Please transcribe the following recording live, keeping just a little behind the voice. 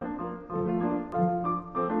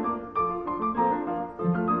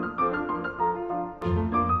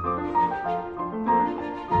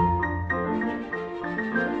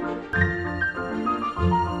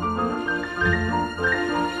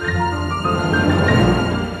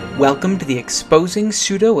Welcome to the Exposing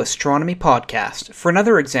Pseudo-Astronomy podcast for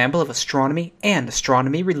another example of astronomy and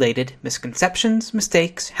astronomy-related misconceptions,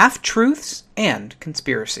 mistakes, half-truths, and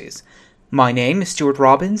conspiracies. My name is Stuart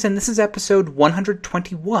Robbins, and this is episode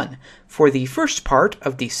 121 for the first part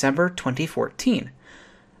of December 2014.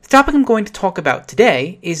 The topic I'm going to talk about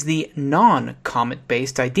today is the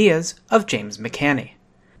non-comet-based ideas of James McCanney.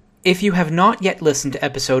 If you have not yet listened to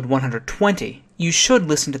episode 120, you should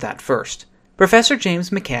listen to that first. Professor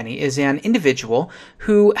James McCanney is an individual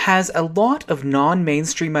who has a lot of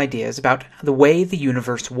non-mainstream ideas about the way the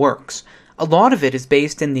universe works. A lot of it is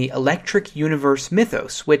based in the electric universe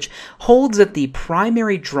mythos, which holds that the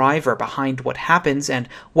primary driver behind what happens and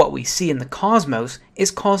what we see in the cosmos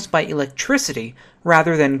is caused by electricity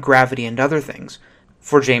rather than gravity and other things.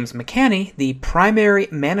 For James McCanney, the primary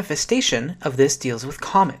manifestation of this deals with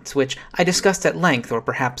comets, which I discussed at length, or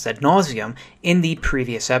perhaps ad nauseum, in the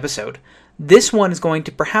previous episode. This one is going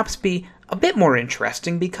to perhaps be a bit more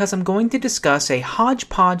interesting because I'm going to discuss a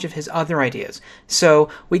hodgepodge of his other ideas, so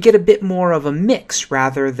we get a bit more of a mix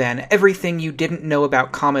rather than everything you didn't know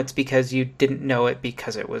about comets because you didn't know it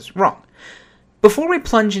because it was wrong. Before we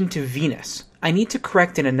plunge into Venus, I need to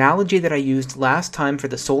correct an analogy that I used last time for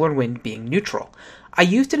the solar wind being neutral. I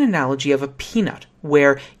used an analogy of a peanut,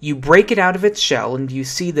 where you break it out of its shell and you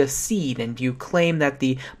see the seed and you claim that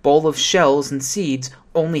the bowl of shells and seeds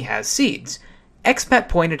only has seeds. Expat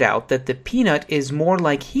pointed out that the peanut is more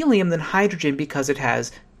like helium than hydrogen because it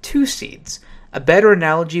has two seeds. A better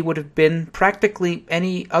analogy would have been practically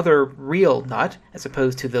any other real nut, as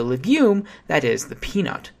opposed to the legume that is the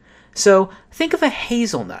peanut. So think of a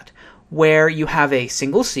hazelnut, where you have a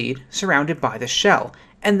single seed surrounded by the shell,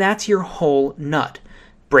 and that's your whole nut.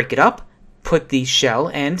 Break it up, put the shell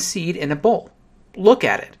and seed in a bowl. Look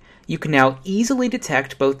at it. You can now easily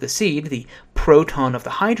detect both the seed, the proton of the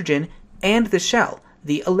hydrogen, and the shell,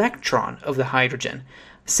 the electron of the hydrogen.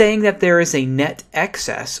 Saying that there is a net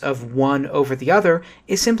excess of one over the other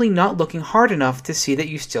is simply not looking hard enough to see that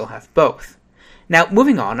you still have both. Now,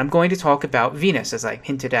 moving on, I'm going to talk about Venus, as I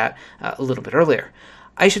hinted at a little bit earlier.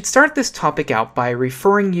 I should start this topic out by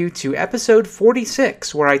referring you to episode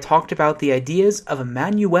 46, where I talked about the ideas of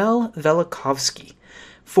Emanuel Velikovsky.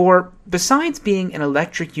 For besides being an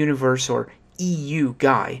electric universe or EU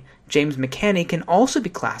guy, James McCanney can also be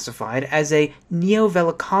classified as a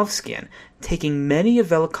neo-Velikovskian, taking many of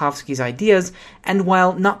Velikovsky's ideas and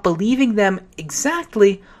while not believing them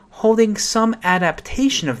exactly, holding some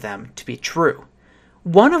adaptation of them to be true.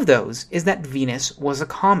 One of those is that Venus was a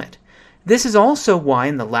comet. This is also why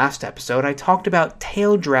in the last episode I talked about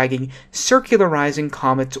tail-dragging, circularizing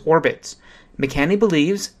comets' orbits. McCanney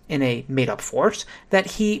believes in a made-up force that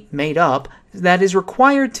he made up that is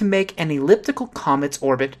required to make an elliptical comet's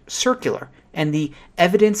orbit circular, and the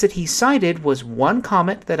evidence that he cited was one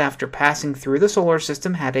comet that after passing through the solar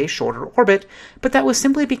system had a shorter orbit, but that was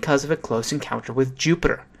simply because of a close encounter with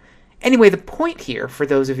Jupiter. Anyway, the point here, for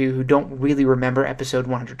those of you who don't really remember episode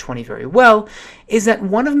 120 very well, is that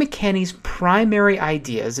one of McCanney's primary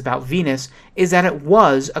ideas about Venus is that it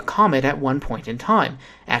was a comet at one point in time.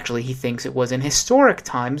 Actually, he thinks it was in historic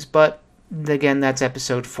times, but again, that's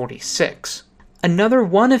episode 46. Another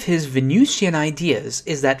one of his Venusian ideas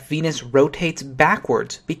is that Venus rotates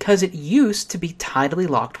backwards because it used to be tidally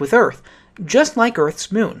locked with Earth, just like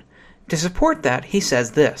Earth's moon. To support that, he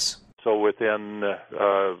says this. So within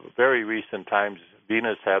very recent times,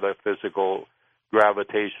 Venus had a physical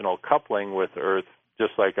gravitational coupling with Earth,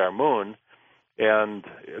 just like our moon, and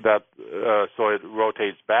that so it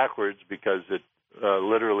rotates backwards because it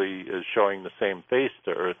literally is showing the same face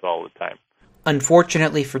to Earth all the time.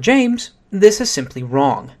 Unfortunately for James, this is simply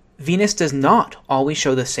wrong. Venus does not always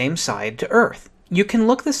show the same side to Earth. You can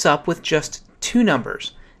look this up with just two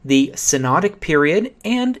numbers, the synodic period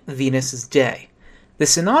and Venus's day. The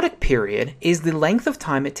synodic period is the length of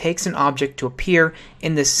time it takes an object to appear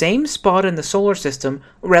in the same spot in the solar system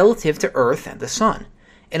relative to Earth and the Sun.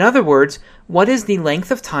 In other words, what is the length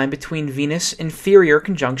of time between Venus' inferior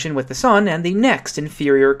conjunction with the Sun and the next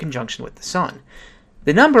inferior conjunction with the Sun?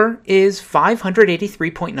 The number is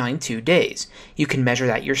 583.92 days. You can measure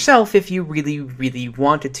that yourself if you really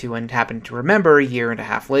wanted to and happened to remember a year and a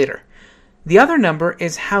half later. The other number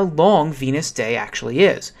is how long Venus' day actually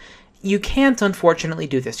is. You can't, unfortunately,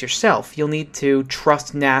 do this yourself. You'll need to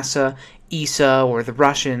trust NASA, ESA, or the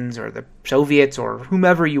Russians, or the Soviets, or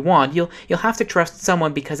whomever you want. You'll have to trust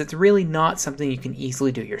someone because it's really not something you can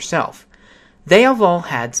easily do yourself. They have all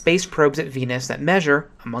had space probes at Venus that measure,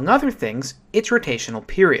 among other things, its rotational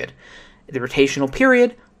period. The rotational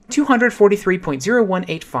period,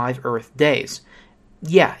 243.0185 Earth days.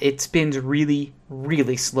 Yeah, it spins really,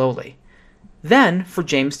 really slowly. Then, for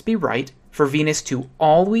James to be right, for Venus to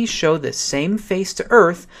always show the same face to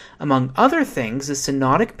Earth, among other things, the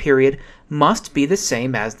synodic period must be the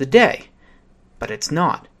same as the day. But it's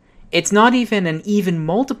not. It's not even an even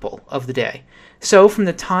multiple of the day. So from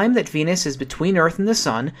the time that Venus is between Earth and the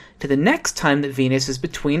Sun to the next time that Venus is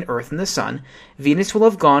between Earth and the Sun, Venus will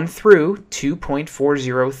have gone through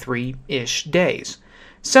 2.403-ish days.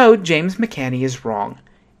 So James McCanney is wrong.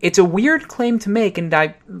 It's a weird claim to make, and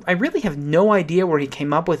I really have no idea where he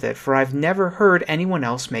came up with it, for I've never heard anyone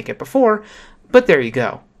else make it before, but there you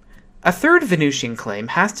go. A third Venusian claim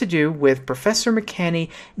has to do with Professor McCanney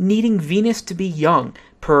needing Venus to be young,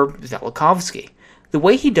 per Velikovsky. The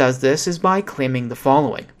way he does this is by claiming the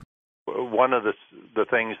following. One of the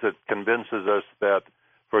things that convinces us that,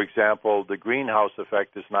 for example, the greenhouse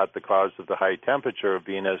effect is not the cause of the high temperature of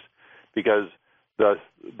Venus, because the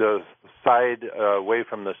side away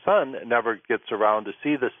from the sun never gets around to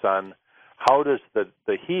see the sun. How does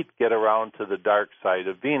the heat get around to the dark side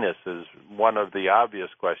of Venus is one of the obvious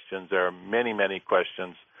questions. There are many, many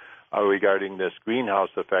questions regarding this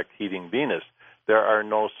greenhouse effect heating Venus. There are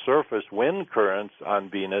no surface wind currents on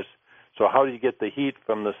Venus, so how do you get the heat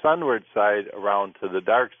from the sunward side around to the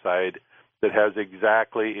dark side that has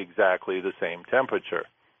exactly the same temperature?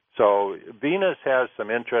 So Venus has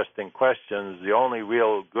some interesting questions. The only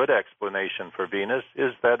real good explanation for Venus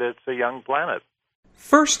is that it's a young planet.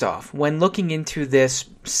 First off, when looking into this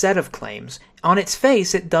set of claims, on its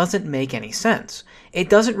face it doesn't make any sense. It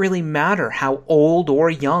doesn't really matter how old or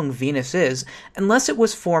young Venus is, unless it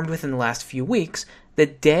was formed within the last few weeks. The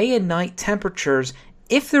day and night temperatures,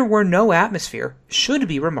 if there were no atmosphere, should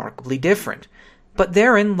be remarkably different. But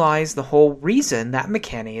therein lies the whole reason that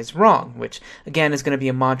McCanney is wrong, which again is going to be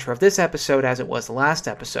a mantra of this episode as it was the last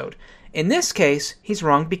episode. In this case, he's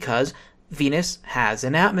wrong because Venus has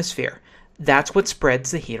an atmosphere. That's what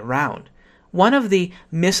spreads the heat around. One of the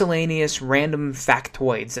miscellaneous random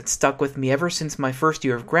factoids that stuck with me ever since my first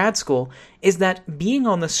year of grad school is that being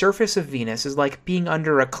on the surface of Venus is like being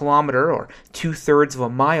under a kilometer or 2/3 of a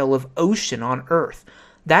mile of ocean on Earth.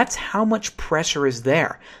 That's how much pressure is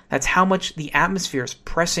there. That's how much the atmosphere is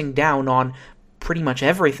pressing down on pretty much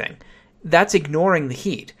everything. That's ignoring the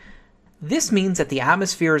heat. This means that the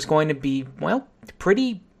atmosphere is going to be, well,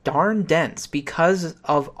 pretty darn dense because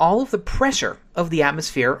of all of the pressure of the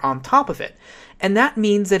atmosphere on top of it. And that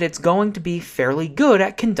means that it's going to be fairly good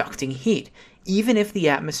at conducting heat, even if the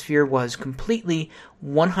atmosphere was completely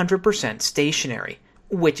 100% stationary,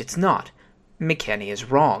 which it's not. McCanney is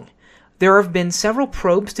wrong. There have been several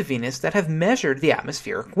probes to Venus that have measured the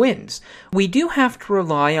atmospheric winds. We do have to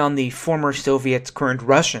rely on the former Soviets, current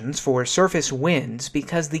Russians, for surface winds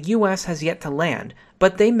because the US has yet to land,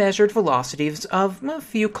 but they measured velocities of a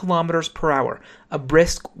few kilometers per hour, a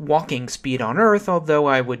brisk walking speed on Earth, although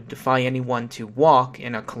I would defy anyone to walk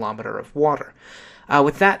in a kilometer of water.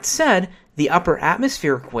 With that said, the upper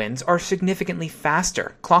atmospheric winds are significantly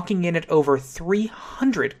faster, clocking in at over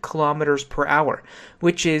 300 kilometers per hour,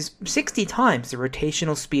 which is 60 times the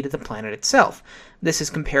rotational speed of the planet itself. This is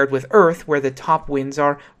compared with Earth, where the top winds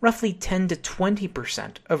are roughly 10 to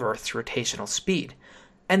 20% of Earth's rotational speed.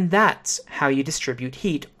 And that's how you distribute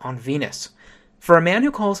heat on Venus. For a man who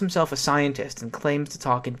calls himself a scientist and claims to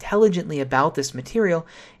talk intelligently about this material,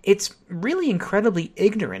 it's really incredibly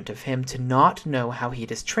ignorant of him to not know how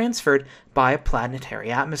heat is transferred by a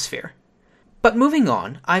planetary atmosphere. But moving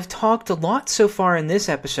on, I've talked a lot so far in this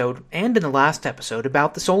episode and in the last episode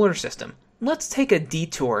about the solar system. Let's take a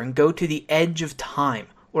detour and go to the edge of time,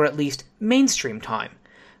 or at least mainstream time.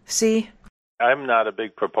 See, I'm not a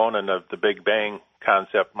big proponent of the Big Bang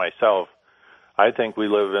concept myself. I think we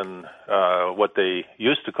live in what they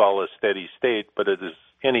used to call a steady state, but it is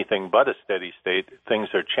anything but a steady state. Things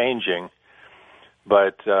are changing,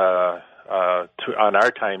 but on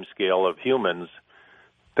our time scale of humans,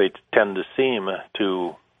 they tend to seem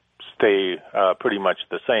to stay pretty much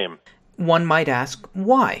the same. One might ask,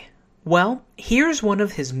 why? Well, here's one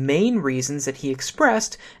of his main reasons that he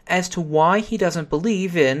expressed as to why he doesn't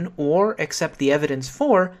believe in or accept the evidence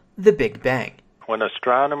for the Big Bang. When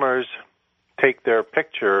astronomers take their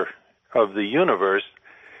picture of the universe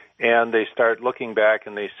and they start looking back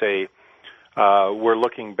and they say, we're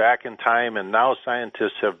looking back in time, and now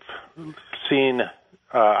scientists have seen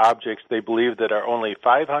objects they believe that are only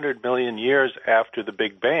 500 million years after the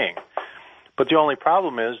Big Bang. But the only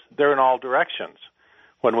problem is they're in all directions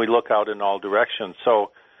when we look out in all directions.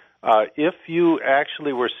 So if you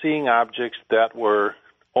actually were seeing objects that were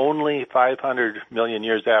only 500 million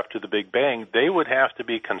years after the Big Bang, they would have to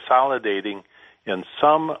be consolidating in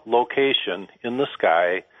some location in the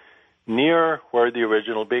sky near where the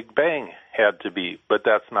original Big Bang had to be, but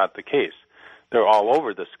that's not the case. They're all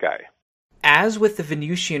over the sky. As with the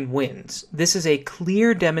Venusian winds, this is a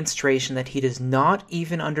clear demonstration that he does not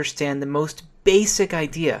even understand the most basic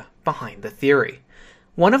idea behind the theory.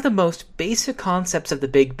 One of the most basic concepts of the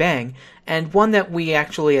Big Bang, and one that we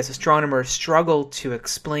actually as astronomers struggle to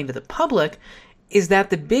explain to the public, is that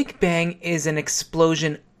the Big Bang is an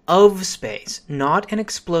explosion of space, not an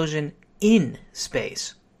explosion in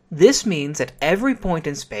space. This means that every point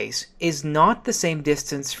in space is not the same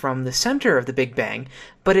distance from the center of the Big Bang,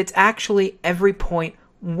 but it's actually every point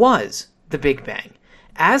was the Big Bang.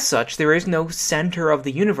 As such, there is no center of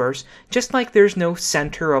the universe, just like there's no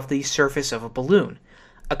center of the surface of a balloon.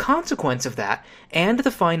 A consequence of that, and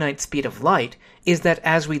the finite speed of light, is that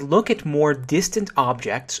as we look at more distant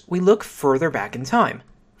objects, we look further back in time.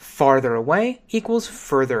 Farther away equals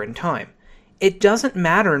further in time. It doesn't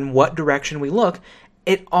matter in what direction we look,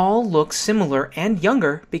 it all looks similar and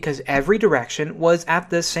younger because every direction was at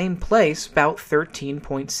the same place about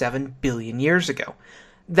 13.7 billion years ago.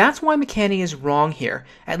 That's why McCanney is wrong here,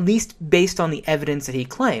 at least based on the evidence that he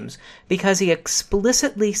claims, because he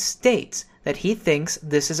explicitly states that he thinks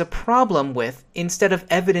this is a problem with instead of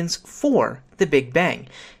evidence for the Big Bang,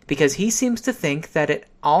 because he seems to think that it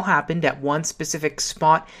all happened at one specific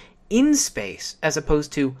spot in space as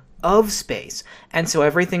opposed to of space, and so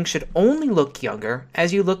everything should only look younger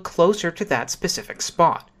as you look closer to that specific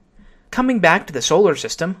spot. Coming back to the solar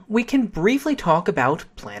system, we can briefly talk about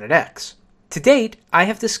Planet X. To date, I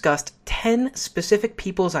have discussed 10 specific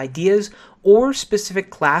people's ideas or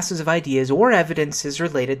specific classes of ideas or evidences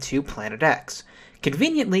related to Planet X.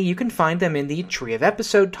 Conveniently, you can find them in the tree of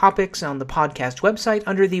episode topics on the podcast website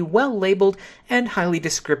under the well-labeled and highly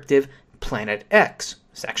descriptive Planet X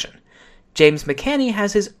section. James McCanney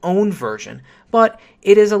has his own version, but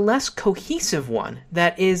it is a less cohesive one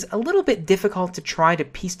that is a little bit difficult to try to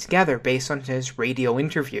piece together based on his radio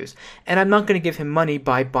interviews, and I'm not going to give him money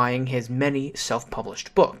by buying his many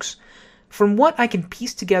self-published books. From what I can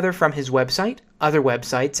piece together from his website, other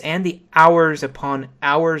websites, and the hours upon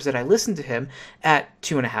hours that I listen to him at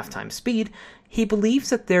 2.5 times speed, he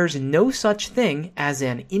believes that there's no such thing as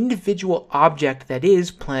an individual object that is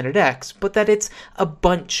Planet X, but that it's a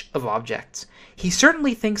bunch of objects. He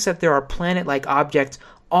certainly thinks that there are planet-like objects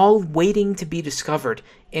all waiting to be discovered,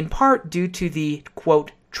 in part due to the,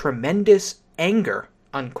 quote, tremendous anger,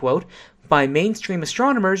 unquote, by mainstream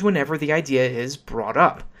astronomers whenever the idea is brought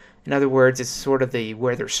up. In other words, it's sort of the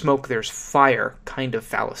where there's smoke, there's fire kind of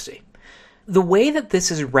fallacy. The way that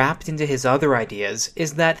this is wrapped into his other ideas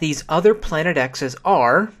is that these other Planet X's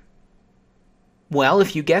are, well,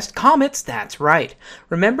 if you guessed comets, that's right.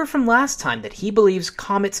 Remember from last time that he believes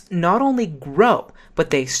comets not only grow, but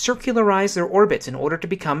they circularize their orbits in order to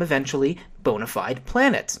become eventually bona fide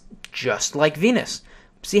planets, just like Venus.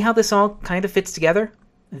 See how this all kind of fits together?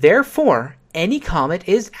 Therefore, any comet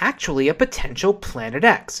is actually a potential Planet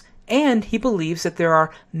X. And he believes that there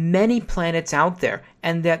are many planets out there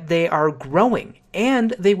and that they are growing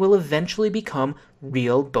and they will eventually become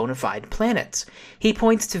real bona fide planets. He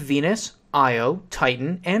points to Venus, Io,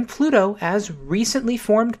 Titan, and Pluto as recently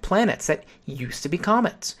formed planets that used to be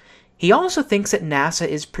comets. He also thinks that NASA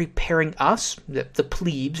is preparing us, the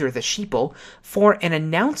plebes or the sheeple, for an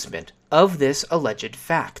announcement of this alleged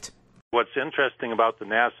fact. What's interesting about the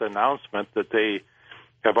NASA announcement that they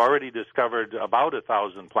have already discovered about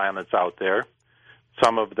 1,000 planets out there,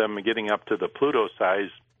 some of them getting up to the Pluto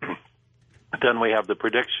size. Then we have the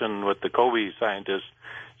prediction with the COBE scientists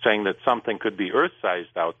saying that something could be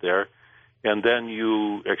Earth-sized out there. And then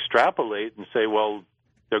you extrapolate and say, well,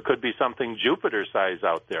 there could be something Jupiter-sized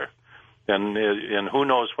out there. And who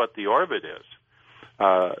knows what the orbit is.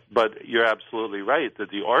 But you're absolutely right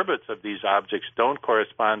that the orbits of these objects don't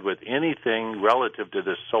correspond with anything relative to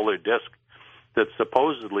this solar disk that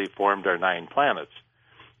supposedly formed our 9 planets.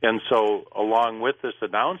 And so along with this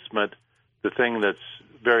announcement, the thing that's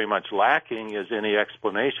very much lacking is any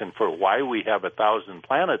explanation for why we have 1,000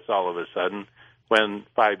 planets all of a sudden when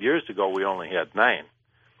 5 years ago we only had 9.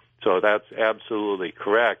 So that's absolutely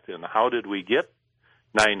correct. And how did we get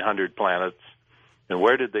 900 planets? And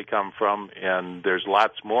where did they come from? And there's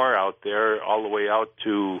lots more out there, all the way out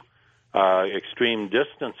to extreme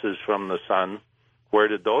distances from the sun. Where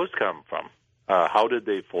did those come from? How did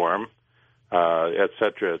they form, et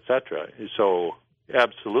cetera, et cetera. So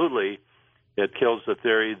absolutely, it kills the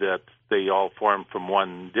theory that they all formed from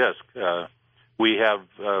one disk. We have,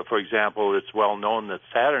 for example, it's well known that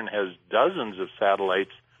Saturn has dozens of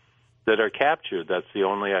satellites that are captured. That's the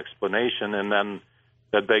only explanation. And then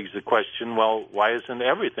that begs the question, well, why isn't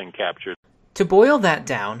everything captured? To boil that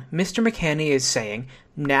down, Mr. McCanney is saying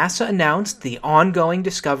NASA announced the ongoing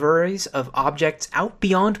discoveries of objects out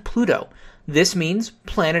beyond Pluto. This means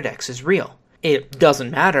Planet X is real. It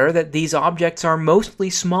doesn't matter that these objects are mostly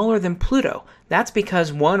smaller than Pluto. That's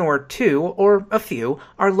because one or two, or a few,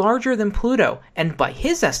 are larger than Pluto, and by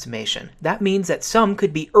his estimation, that means that some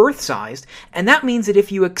could be Earth-sized, and that means that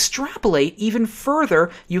if you extrapolate even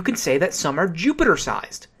further, you can say that some are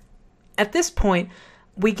Jupiter-sized. At this point,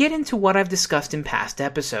 we get into what I've discussed in past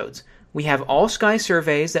episodes. We have all-sky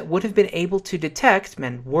surveys that would have been able to detect,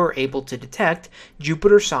 and were able to detect,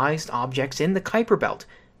 Jupiter-sized objects in the Kuiper Belt.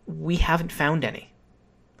 We haven't found any.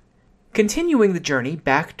 Continuing the journey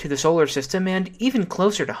back to the solar system and even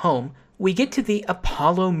closer to home, we get to the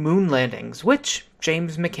Apollo moon landings, which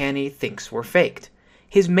James McCanney thinks were faked.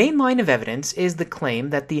 His main line of evidence is the claim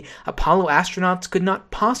that the Apollo astronauts could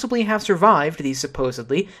not possibly have survived the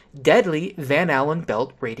supposedly deadly Van Allen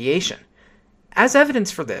belt radiation. As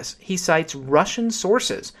evidence for this, he cites Russian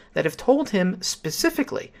sources that have told him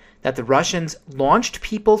specifically that the Russians launched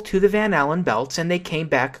people to the Van Allen belts and they came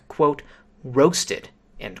back, quote, roasted,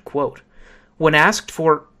 end quote. When asked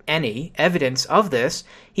for any evidence of this,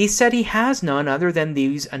 he said he has none other than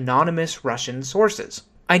these anonymous Russian sources.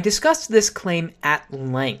 I discussed this claim at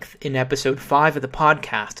length in episode 5 of the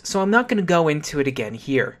podcast, so I'm not going to go into it again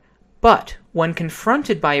here. But when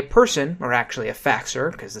confronted by a person, or actually a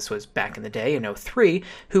faxer, because this was back in the day in 2003,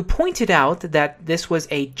 who pointed out that this was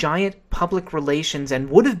a giant public relations and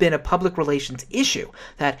would have been a public relations issue,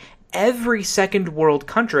 that every second world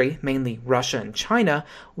country, mainly Russia and China,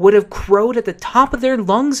 would have crowed at the top of their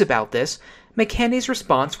lungs about this, McCanney's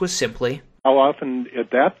response was simply, "How often at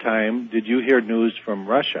that time did you hear news from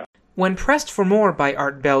Russia?" When pressed for more by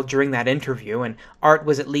Art Bell during that interview, and Art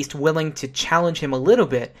was at least willing to challenge him a little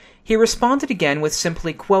bit, he responded again with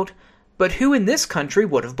simply, quote, "But who in this country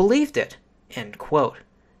would have believed it?" End quote.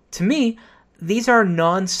 To me, these are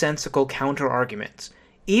nonsensical counter-arguments.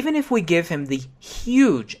 Even if we give him the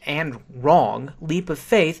huge and wrong leap of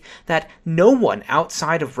faith that no one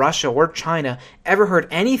outside of Russia or China ever heard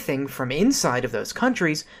anything from inside of those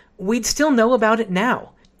countries, we'd still know about it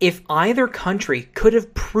now. If either country could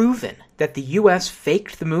have proven that the US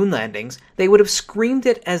faked the moon landings, they would have screamed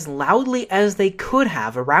it as loudly as they could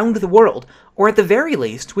have around the world, or at the very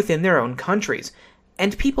least within their own countries.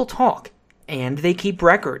 And people talk, and they keep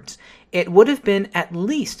records. It would have been at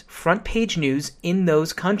least front-page news in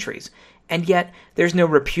those countries, and yet there's no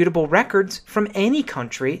reputable records from any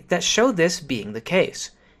country that show this being the case.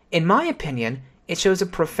 In my opinion, it shows a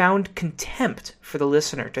profound contempt for the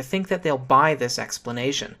listener to think that they'll buy this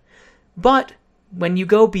explanation. But when you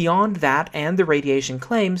go beyond that and the radiation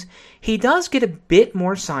claims, he does get a bit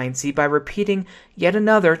more sciencey by repeating yet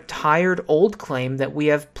another tired old claim that we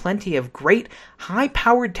have plenty of great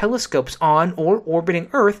high-powered telescopes on or orbiting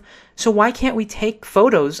Earth, so why can't we take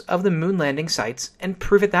photos of the moon landing sites and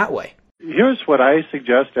prove it that way? Here's what I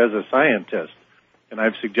suggest as a scientist, and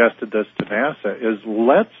I've suggested this to NASA, is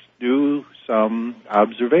let's do some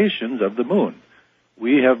observations of the moon.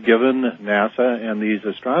 We have given NASA and these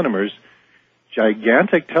astronomers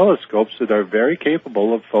gigantic telescopes that are very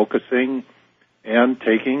capable of focusing and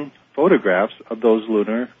taking photographs of those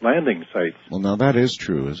lunar landing sites. Well, now that is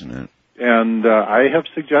true, isn't it? And I have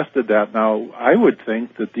suggested that. Now, I would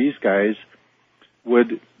think that these guys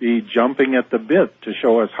would be jumping at the bit to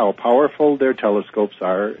show us how powerful their telescopes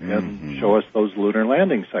are and show us those lunar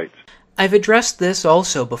landing sites. I've addressed this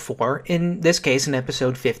also before, in this case in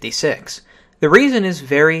episode 56. The reason is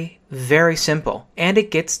very, very simple, and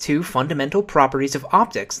it gets to fundamental properties of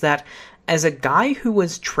optics that, as a guy who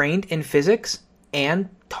was trained in physics and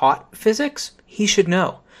taught physics, he should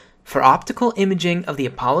know. For optical imaging of the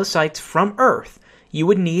Apollo sites from Earth, you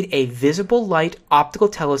would need a visible light optical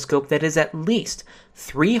telescope that is at least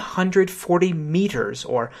 340 meters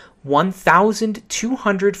or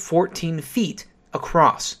 1,214 feet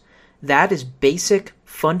across. That is basic,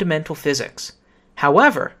 fundamental physics.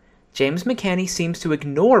 However, James McCanney seems to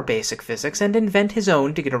ignore basic physics and invent his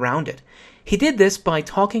own to get around it. He did this by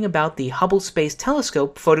talking about the Hubble Space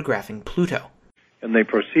Telescope photographing Pluto. And they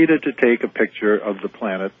proceeded to take a picture of the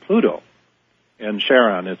planet Pluto and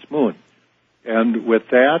Charon, its moon. And with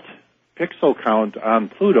that pixel count on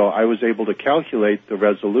Pluto, I was able to calculate the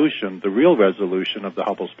resolution, the real resolution of the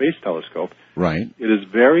Hubble Space Telescope. Right. It is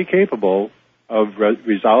very capable of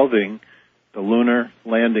resolving the lunar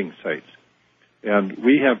landing sites. And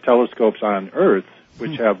we have telescopes on Earth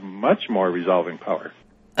which have much more resolving power.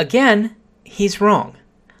 Again, he's wrong.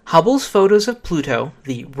 Hubble's photos of Pluto,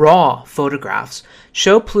 the raw photographs,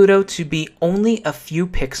 show Pluto to be only a few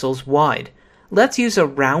pixels wide. Let's use a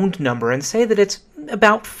round number and say that it's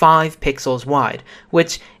about 5 pixels wide,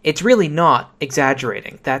 which it's really not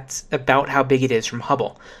exaggerating. That's about how big it is from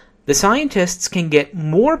Hubble. The scientists can get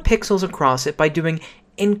more pixels across it by doing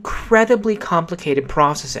incredibly complicated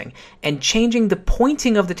processing and changing the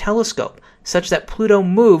pointing of the telescope such that Pluto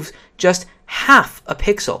moves just half a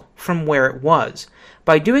pixel from where it was.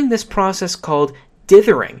 By doing this process called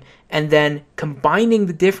dithering and then combining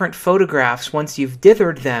the different photographs once you've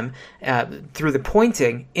dithered them through the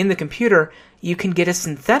pointing in the computer, you can get a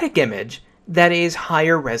synthetic image that is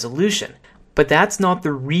higher resolution. But that's not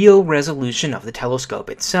the real resolution of the telescope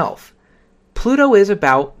itself. Pluto is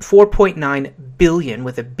about 4.9 billion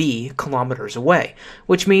with a B kilometers away,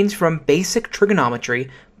 which means from basic trigonometry,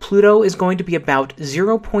 Pluto is going to be about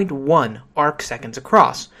 0.1 arcseconds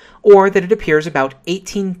across, or that it appears about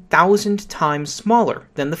 18,000 times smaller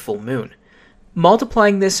than the full moon.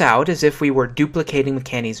 Multiplying this out as if we were duplicating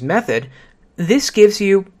McCanney's method, this gives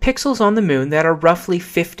you pixels on the moon that are roughly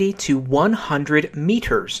 50 to 100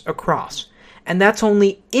 meters across. And that's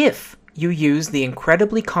only if you use the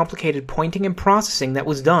incredibly complicated pointing and processing that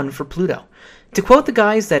was done for Pluto. To quote the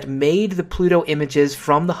guys that made the Pluto images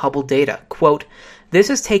from the Hubble data, quote, "This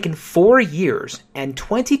has taken 4 years and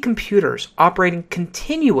 20 computers operating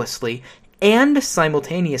continuously and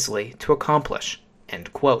simultaneously to accomplish,"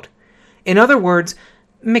 end quote. In other words,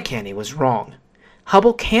 McCanney was wrong.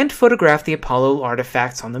 Hubble can't photograph the Apollo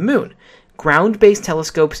artifacts on the moon. Ground-based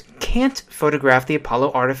telescopes can't photograph the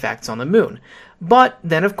Apollo artifacts on the moon. But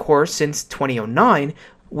then, of course, since 2009,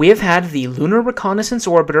 we have had the Lunar Reconnaissance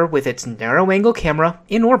Orbiter with its narrow-angle camera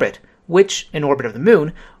in orbit of the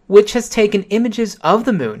moon, which has taken images of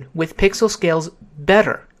the moon with pixel scales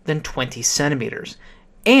better than 20 centimeters.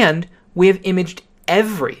 And we have imaged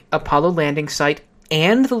every Apollo landing site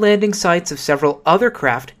and the landing sites of several other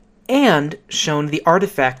craft and shown the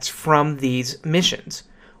artifacts from these missions.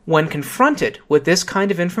 When confronted with this kind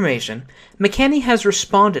of information, McCanney has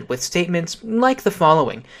responded with statements like the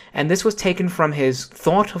following, and this was taken from his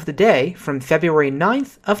Thought of the Day from February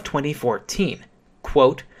 9th of 2014.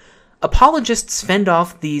 Quote, "Apologists fend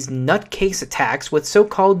off these nutcase attacks with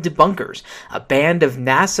so-called debunkers, a band of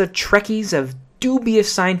NASA Trekkies of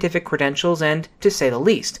dubious scientific credentials and, to say the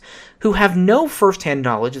least, who have no first-hand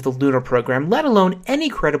knowledge of the lunar program, let alone any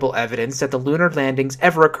credible evidence that the lunar landings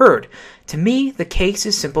ever occurred. To me, the case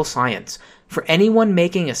is simple science. For anyone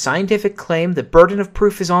making a scientific claim, the burden of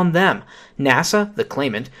proof is on them. NASA, the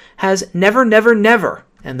claimant, has never,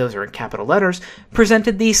 and those are in capital letters,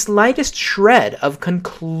 presented the slightest shred of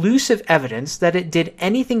conclusive evidence that it did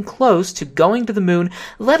anything close to going to the moon,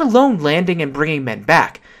 let alone landing and bringing men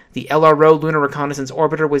back. The LRO Lunar Reconnaissance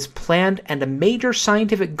Orbiter was planned, and a major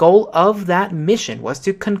scientific goal of that mission was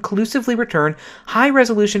to conclusively return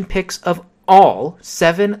high-resolution pics of all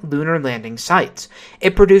 7 lunar landing sites.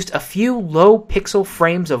 It produced a few low-pixel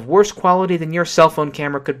frames of worse quality than your cell phone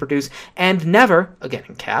camera could produce, and never, again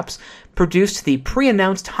in caps, produced the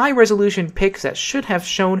pre-announced high-resolution pics that should have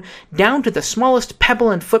shown down to the smallest pebble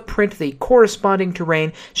and footprint the corresponding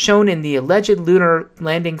terrain shown in the alleged lunar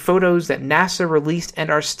landing photos that NASA released and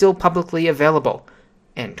are still publicly available."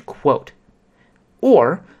 End quote.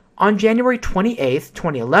 Or, on January 28,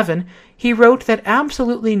 2011, he wrote that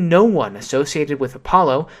absolutely no one associated with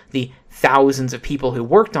Apollo, the thousands of people who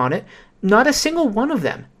worked on it, not a single one of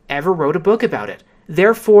them ever wrote a book about it.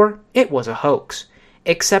 Therefore, it was a hoax.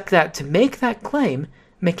 Except that to make that claim,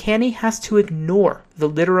 McCanney has to ignore the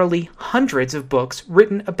literally hundreds of books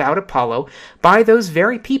written about Apollo by those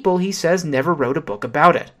very people he says never wrote a book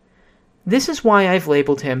about it. This is why I've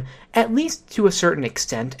labeled him, at least to a certain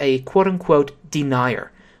extent, a quote-unquote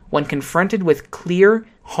denier. When confronted with clear,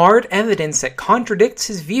 hard evidence that contradicts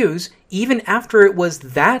his views, even after it was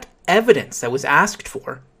that evidence that was asked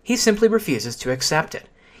for, he simply refuses to accept it.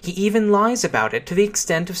 He even lies about it to the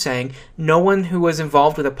extent of saying no one who was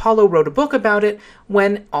involved with Apollo wrote a book about it,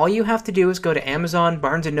 when all you have to do is go to Amazon,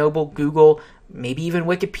 Barnes & Noble, Google, maybe even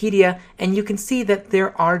Wikipedia, and you can see that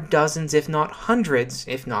there are dozens, if not hundreds,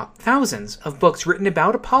 if not thousands, of books written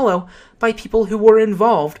about Apollo by people who were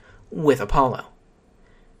involved with Apollo.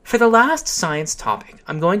 For the last science topic,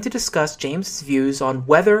 I'm going to discuss James's views on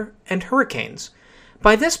weather and hurricanes.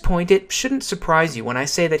 By this point, it shouldn't surprise you when I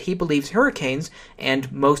say that he believes hurricanes,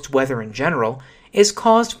 and most weather in general, is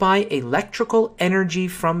caused by electrical energy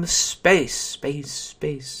from space.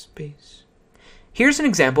 Here's an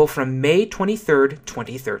example from May 23rd,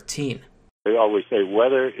 2013. They always say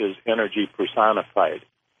weather is energy personified.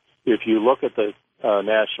 If you look at the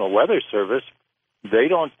National Weather Service, they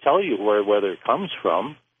don't tell you where weather comes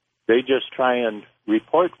from. They just try and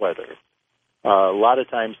report weather. A lot of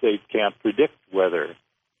times they can't predict weather,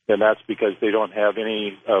 and that's because they don't have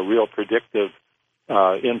any real predictive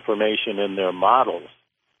information in their models.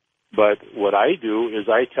 But what I do is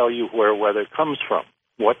I tell you where weather comes from.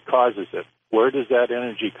 What causes it? Where does that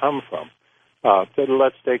energy come from? So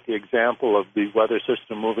let's take the example of the weather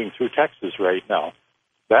system moving through Texas right now.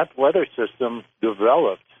 That weather system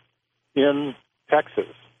developed in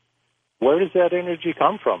Texas. Where does that energy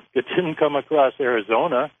come from? It didn't come across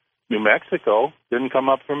Arizona, New Mexico, didn't come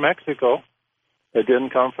up from Mexico. It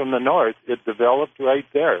didn't come from the north. It developed right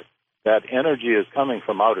there. That energy is coming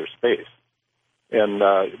from outer space and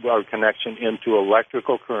our connection into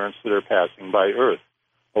electrical currents that are passing by Earth.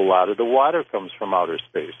 A lot of the water comes from outer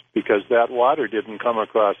space because that water didn't come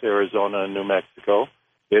across Arizona and New Mexico.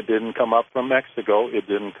 It didn't come up from Mexico. It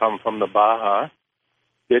didn't come from the Baja.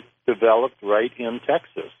 It developed right in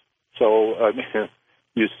Texas. So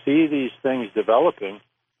you see these things developing.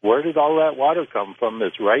 Where did all that water come from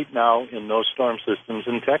that's right now in those storm systems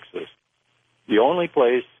in Texas? The only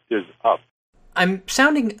place is up. I'm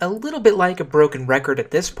sounding a little bit like a broken record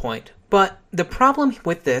at this point, but the problem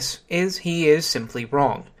with this is he is simply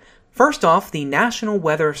wrong. First off, the National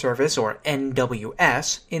Weather Service, or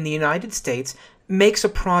NWS, in the United States makes a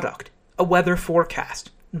product, a weather forecast.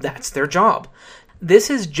 That's their job. This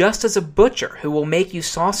is just as a butcher who will make you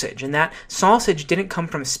sausage, and that sausage didn't come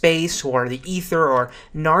from space or the ether or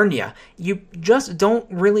Narnia. You just don't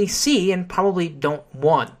really see and probably don't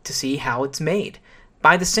want to see how it's made.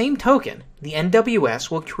 By the same token, the NWS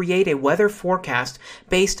will create a weather forecast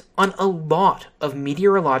based on a lot of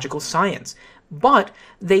meteorological science, but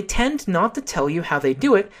they tend not to tell you how they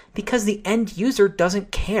do it because the end user doesn't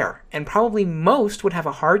care, and probably most would have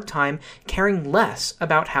a hard time caring less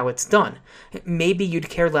about how it's done. Maybe you'd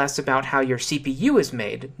care less about how your CPU is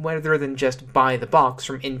made, rather than just buy the box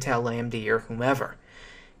from Intel, AMD, or whomever.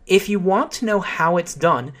 If you want to know how it's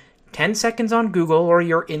done, 10 seconds on Google or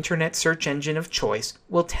your internet search engine of choice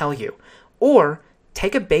will tell you. Or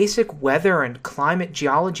take a basic weather and climate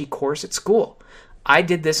geology course at school. I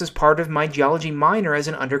did this as part of my geology minor as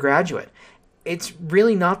an undergraduate. It's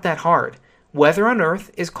really not that hard. Weather on Earth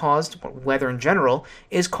is caused, or weather in general,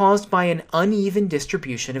 is caused by an uneven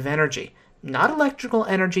distribution of energy. Not electrical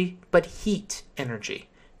energy, but heat energy.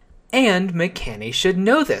 And McKinney should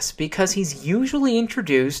know this because he's usually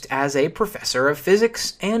introduced as a professor of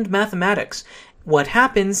physics and mathematics. What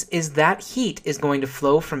happens is that heat is going to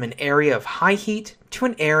flow from an area of high heat to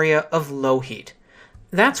an area of low heat.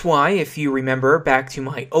 That's why, if you remember back to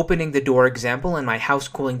my opening the door example and my house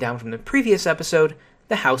cooling down from the previous episode,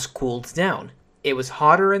 the house cooled down. It was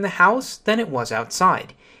hotter in the house than it was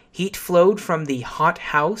outside. Heat flowed from the hot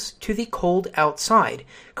house to the cold outside,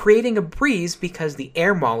 creating a breeze because the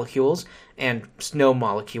air molecules and snow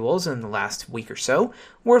molecules in the last week or so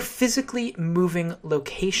were physically moving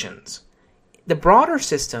locations. The broader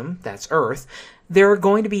system, that's Earth, there are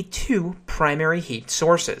going to be two primary heat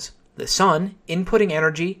sources. The sun inputting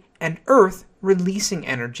energy and Earth releasing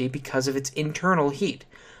energy because of its internal heat.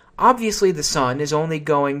 Obviously, the sun is only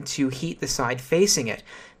going to heat the side facing it,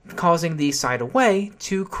 causing the side away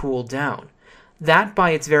to cool down. That,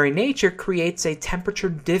 by its very nature, creates a temperature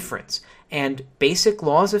difference, and basic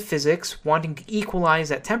laws of physics wanting to equalize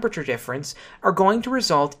that temperature difference are going to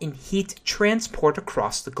result in heat transport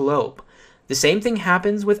across the globe. The same thing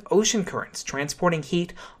happens with ocean currents, transporting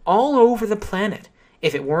heat all over the planet.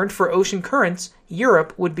 If it weren't for ocean currents,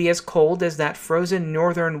 Europe would be as cold as that frozen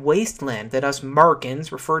northern wasteland that us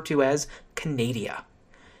Americans refer to as Canada.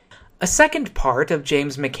 A second part of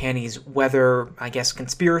James McKinney's weather,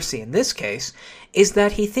 conspiracy in this case, is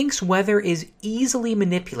that he thinks weather is easily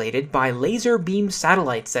manipulated by laser beam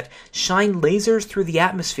satellites that shine lasers through the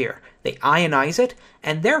atmosphere. They ionize it,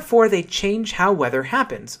 and therefore they change how weather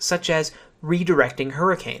happens, such as redirecting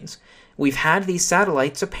hurricanes. We've had these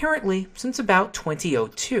satellites apparently since about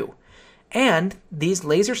 2002, and these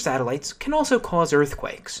laser satellites can also cause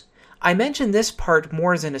earthquakes. I mention this part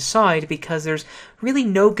more as an aside because there's really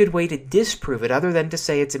no good way to disprove it other than to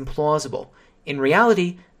say it's implausible. In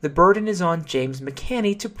reality, the burden is on James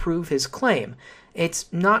McKinney to prove his claim.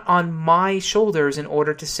 It's not on my shoulders in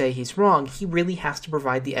order to say he's wrong. He really has to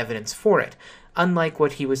provide the evidence for it, unlike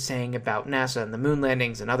what he was saying about NASA and the moon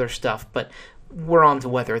landings and other stuff, but we're on to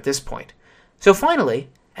weather at this point. So finally,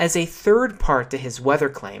 as a third part to his weather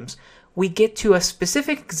claims, we get to a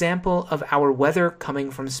specific example of our weather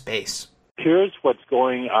coming from space. Here's what's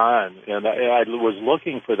going on, and I was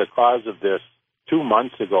looking for the cause of this 2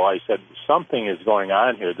 months ago. I said, something is going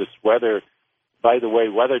on here. This weather, by the way,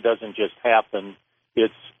 weather doesn't just happen.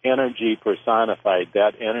 It's energy personified.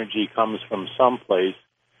 That energy comes from someplace.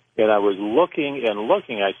 And I was looking and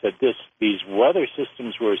looking. I said, these weather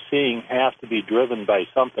systems we're seeing have to be driven by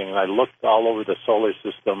something. And I looked all over the solar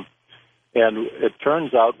system, and it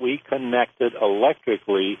turns out we connected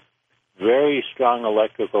electrically very strong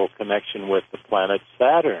electrical connection with the planet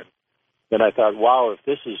Saturn. Then I thought, wow, if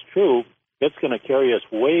this is true, it's going to carry us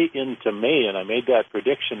way into May, and I made that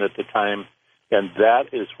prediction at the time, and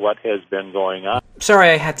that is what has been going on. Sorry,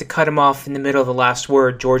 I had to cut him off in the middle of the last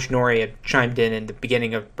word. George Norrie had chimed in the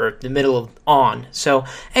beginning of, or the middle of on. So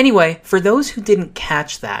anyway, for those who didn't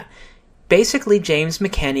catch that, basically James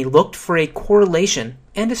McCanney looked for a correlation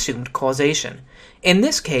and assumed causation. In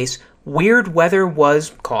this case, weird weather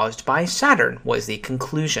was caused by Saturn, was the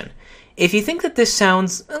conclusion. If you think that this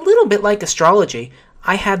sounds a little bit like astrology,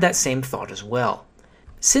 I had that same thought as well.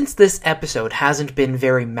 Since this episode hasn't been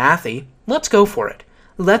very mathy, let's go for it.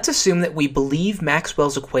 Let's assume that we believe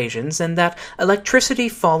Maxwell's equations and that electricity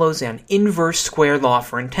follows an inverse square law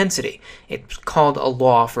for intensity. It's called a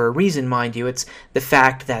law for a reason, mind you. It's the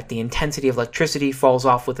fact that the intensity of electricity falls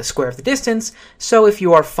off with the square of the distance, so if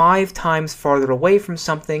you are 5 times farther away from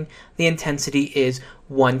something, the intensity is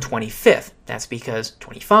 1/25. That's because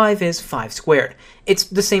 25 is 5 squared. It's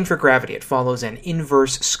the same for gravity. It follows an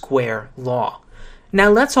inverse square law. Now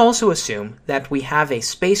let's also assume that we have a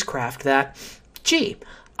spacecraft that,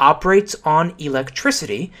 operates on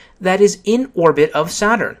electricity that is in orbit of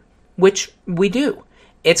Saturn, which we do.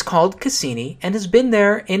 It's called Cassini and has been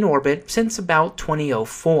there in orbit since about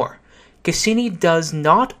 2004. Cassini does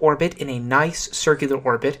not orbit in a nice circular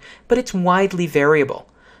orbit, but it's widely variable.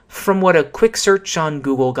 From what a quick search on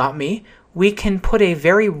Google got me, we can put a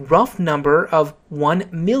very rough number of 1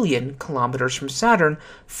 million kilometers from Saturn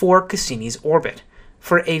for Cassini's orbit.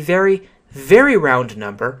 For a very round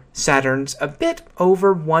number, Saturn's a bit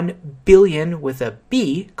over 1 billion with a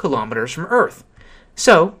B kilometers from Earth.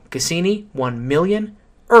 So, Cassini, 1 million,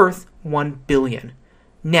 Earth, 1 billion.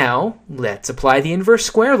 Now, let's apply the inverse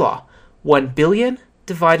square law. 1 billion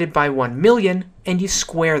divided by 1 million, and you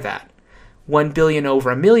square that. 1 billion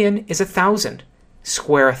over a million is 1,000.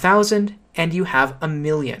 Square 1,000, and you have a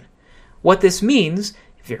million. What this means,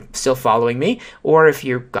 if you're still following me, or if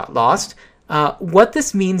you got lost, what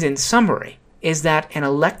this means in summary is that an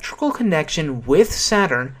electrical connection with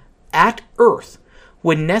Saturn at Earth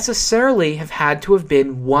would necessarily have had to have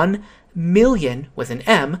been 1 million, with an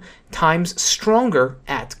M, times stronger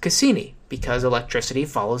at Cassini, because electricity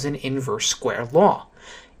follows an inverse square law.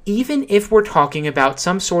 Even if we're talking about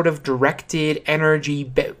some sort of directed energy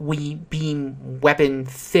beam weapon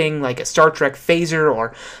thing like a Star Trek phaser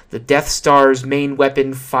or the Death Star's main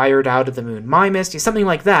weapon fired out of the moon Mimas, something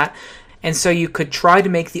like that, and so you could try to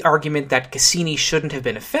make the argument that Cassini shouldn't have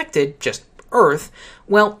been affected, just Earth,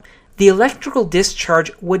 well, the electrical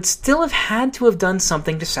discharge would still have had to have done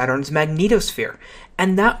something to Saturn's magnetosphere,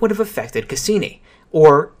 and that would have affected Cassini,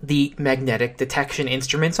 or the magnetic detection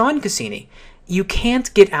instruments on Cassini. You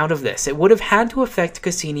can't get out of this. It would have had to affect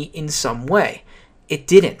Cassini in some way. It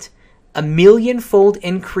didn't. A 1,000,000-fold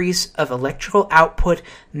increase of electrical output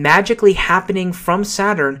magically happening from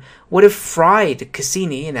Saturn would have fried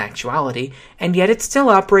Cassini in actuality, and yet it's still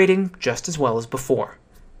operating just as well as before.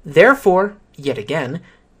 Therefore, yet again,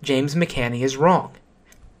 James McCanney is wrong.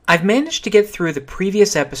 I've managed to get through the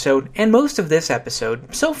previous episode and most of this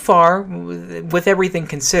episode, so far, with everything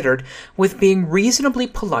considered, with being reasonably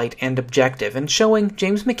polite and objective, and showing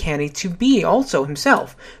James McCanney to be also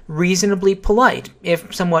himself reasonably polite,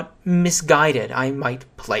 if somewhat misguided, I might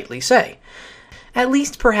politely say. At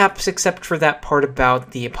least perhaps except for that part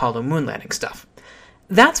about the Apollo moon landing stuff.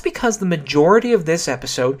 That's because the majority of this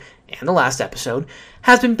episode, and the last episode,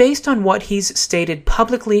 has been based on what he's stated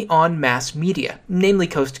publicly on mass media, namely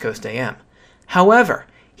Coast to Coast AM. However,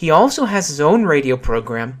 he also has his own radio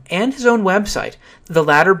program and his own website, the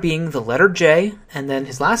latter being the letter J, and then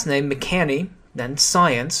his last name, McCanney, then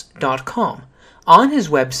science.com. On his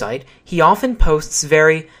website, he often posts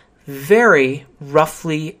very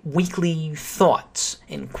roughly weekly thoughts,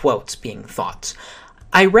 in quotes being thoughts.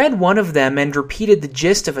 I read one of them and repeated the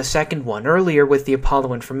gist of a second one earlier with the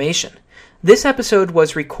Apollo information. This episode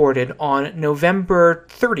was recorded on November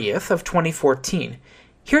 30th of 2014.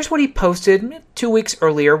 Here's what he posted 2 weeks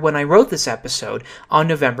earlier when I wrote this episode on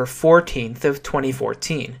November 14th of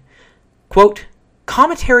 2014. Quote,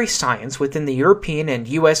 "Cometary science within the European and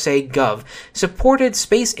USA Gov-supported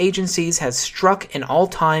space agencies has struck an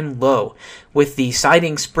all-time low. With the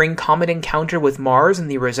Siding Spring comet encounter with Mars and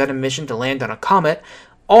the Rosetta mission to land on a comet,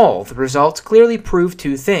 all the results clearly prove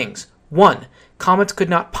 2 things. 1. comets could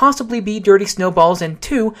not possibly be dirty snowballs, and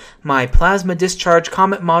 2, my plasma discharge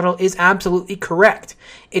comet model is absolutely correct.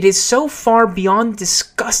 It is so far beyond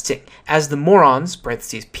disgusting as the morons,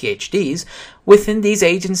 parentheses PhDs, within these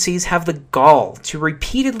agencies have the gall to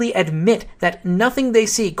repeatedly admit that nothing they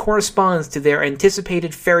see corresponds to their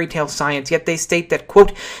anticipated fairy tale science, yet they state that,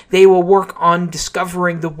 quote, they will work on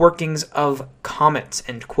discovering the workings of comets,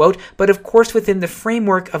 end quote, but of course within the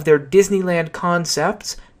framework of their Disneyland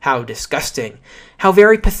concepts. How disgusting. How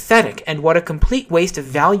very pathetic, and what a complete waste of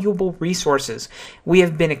valuable resources. We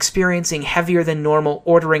have been experiencing heavier than normal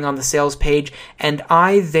ordering on the sales page, and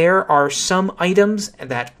there are some items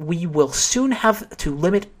that we will soon have to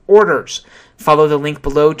limit orders. Follow the link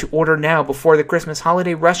below to order now before the Christmas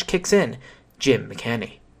holiday rush kicks in. Jim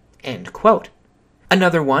McCanny. End quote.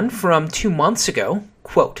 Another one from 2 months ago,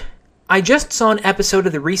 quote, I just saw an episode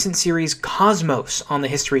of the recent series Cosmos on the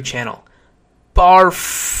History Channel.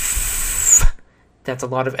 Barf. That's a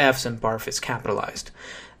lot of F's and barf is capitalized.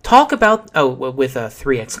 Talk about, with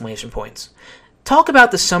 3 exclamation points. Talk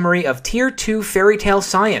about the summary of Tier 2 fairy tale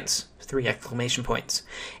science. 3 exclamation points.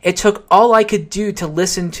 It took all I could do to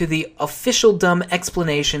listen to the officialdom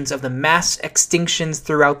explanations of the mass extinctions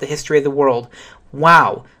throughout the history of the world.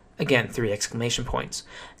 Wow. Again, 3 exclamation points.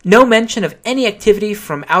 No mention of any activity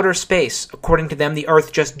from outer space. According to them, the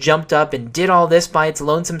Earth just jumped up and did all this by its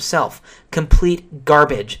lonesome self. Complete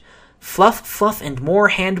garbage. Fluff, fluff, and more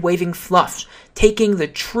hand-waving fluffs, taking the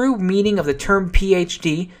true meaning of the term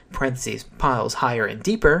PhD, parentheses, piles higher and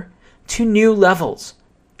deeper, to new levels.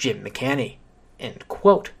 Jim McCanny. End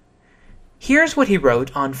quote. Here's what he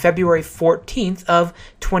wrote on February 14th of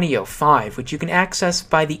 2005, which you can access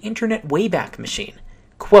by the Internet Wayback Machine.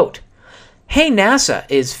 Quote, Hey NASA,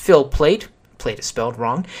 is Phil Plait is spelled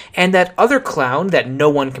wrong, and that other clown that no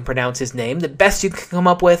one can pronounce his name, the best you can come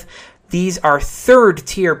up with, these are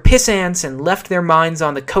third-tier pissants and left their minds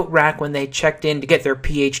on the coat rack when they checked in to get their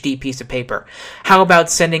PhD piece of paper. How about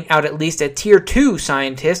sending out at least a Tier 2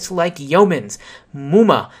 scientist like Yeomans,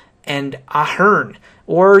 Muma, and Ahern,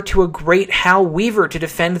 or to a great Hal Weaver to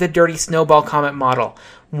defend the dirty snowball comet model?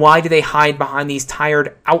 Why do they hide behind these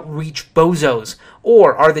tired outreach bozos?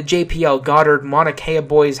 Or are the JPL Goddard Mauna Kea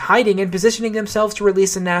boys hiding and positioning themselves to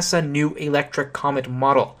release a NASA new electric comet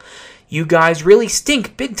model? You guys really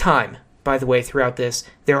stink big time. By the way, throughout this,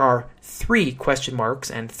 there are 3 question marks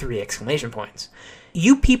and 3 exclamation points.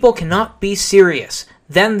 You people cannot be serious.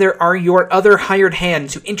 Then there are your other hired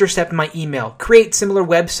hands who intercept my email, create similar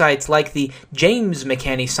websites like the James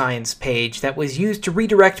McCanny Science page that was used to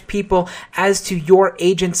redirect people as to your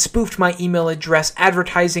agent spoofed my email address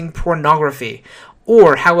advertising pornography.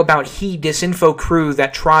 Or how about Disinfo crew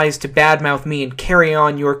that tries to badmouth me and carry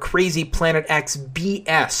on your crazy Planet X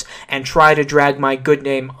BS and try to drag my good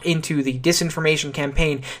name into the disinformation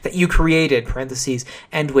campaign that you created, parentheses,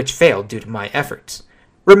 and which failed due to my efforts.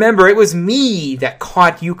 Remember, it was me that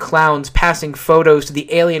caught you clowns passing photos to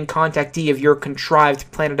the alien contactee of your contrived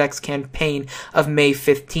Planet X campaign of May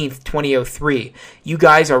 15th, 2003. You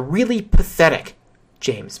guys are really pathetic.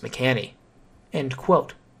 James McCanny. End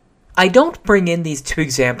quote. I don't bring in these 2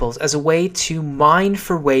 examples as a way to mine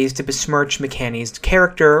for ways to besmirch McCanny's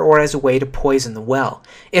character or as a way to poison the well.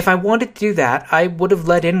 If I wanted to do that, I would have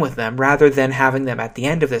let in with them rather than having them at the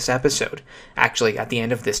end of this episode. Actually, at the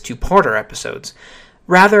end of this 2-parter episodes.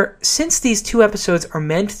 Rather, since these 2 episodes are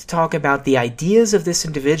meant to talk about the ideas of this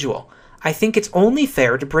individual, I think it's only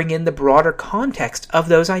fair to bring in the broader context of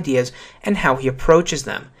those ideas and how he approaches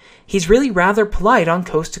them. He's really rather polite on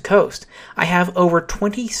Coast to Coast. I have over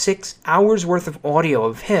 26 hours worth of audio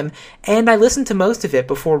of him, and I listened to most of it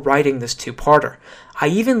before writing this 2-parter. I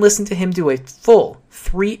even listened to him do a full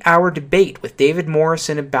 3-hour debate with David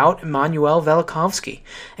Morrison about Immanuel Velikovsky.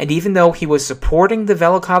 And even though he was supporting the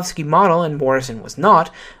Velikovsky model and Morrison was not,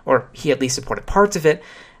 or he at least supported parts of it,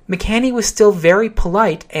 McCanny was still very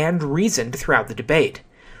polite and reasoned throughout the debate.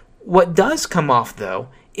 What does come off, though,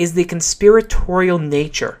 is the conspiratorial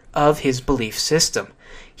nature of his belief system.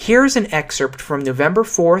 Here's an excerpt from November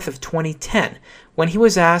 4th of 2010, when he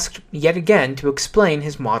was asked yet again to explain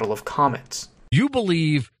his model of comets. You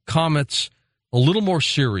believe comets a little more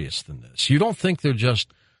serious than this. You don't think they're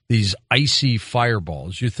just these icy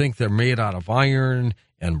fireballs. You think they're made out of iron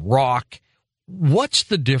and rock. What's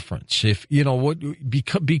the difference? If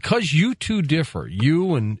because you two differ,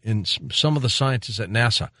 you and some of the scientists at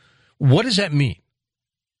NASA, what does that mean?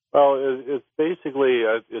 Well, it's basically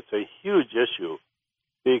it's a huge issue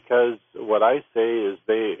because what I say is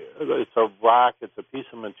it's a rock, it's a piece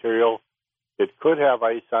of material. It could have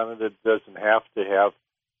ice on it. It doesn't have to have.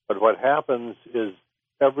 But what happens is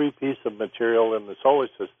every piece of material in the solar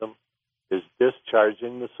system is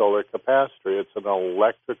discharging the solar capacitor. It's an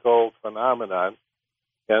electrical phenomenon.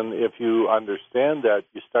 And if you understand that,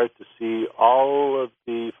 you start to see all of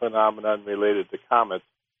the phenomenon related to comets,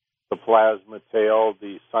 the plasma tail,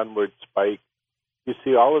 the sunward spike. You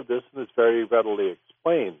see all of this, and it's very readily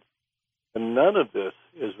explained. And none of this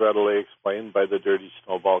is readily explained by the dirty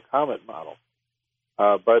snowball comet model.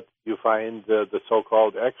 But you find the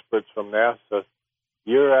so-called experts from NASA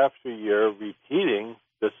year after year repeating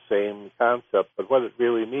this same concept. But what it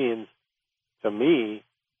really means to me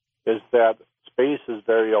is that space is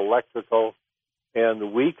very electrical,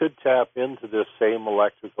 and we could tap into this same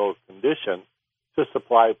electrical condition to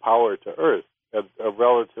supply power to Earth at a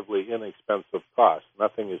relatively inexpensive cost.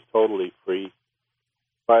 Nothing is totally free.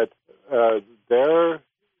 But therein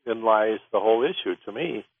lies the whole issue to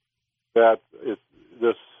me, that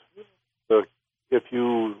if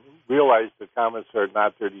you realize the comets are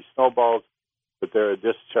not dirty snowballs, but they're a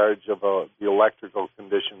discharge of the electrical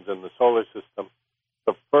conditions in the solar system,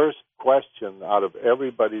 the first question out of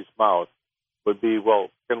everybody's mouth would be, well,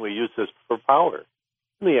 can we use this for power?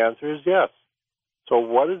 And the answer is yes. So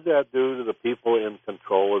what does that do to the people in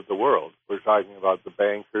control of the world? We're talking about the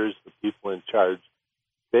bankers, the people in charge.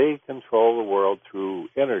 They control the world through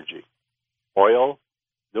energy, oil,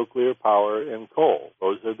 nuclear power, and coal.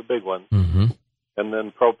 Those are the big ones. Mm-hmm. And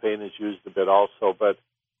then propane is used a bit also. But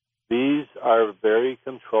these are very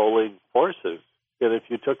controlling forces. And if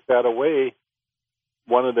you took that away,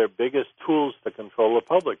 one of their biggest tools to control the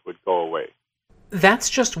public would go away. That's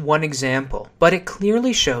just one example, but it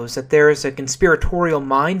clearly shows that there is a conspiratorial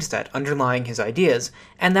mindset underlying his ideas,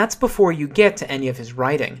 and that's before you get to any of his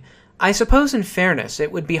writing. I suppose in fairness,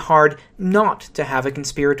 it would be hard not to have a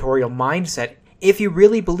conspiratorial mindset if you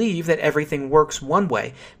really believe that everything works one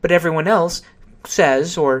way, but everyone else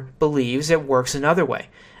says or believes it works another way.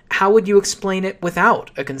 How would you explain it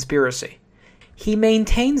without a conspiracy? He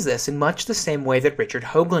maintains this in much the same way that Richard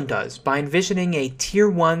Hoagland does, by envisioning a Tier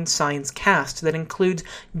 1 science cast that includes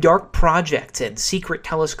dark projects and secret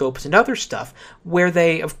telescopes and other stuff, where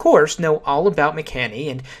they, of course, know all about McCanney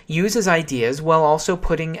and use his ideas while also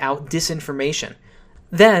putting out disinformation.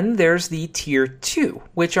 Then there's the Tier 2,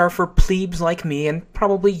 which are for plebes like me and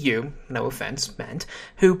probably you, no offense meant,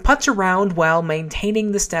 who putz around while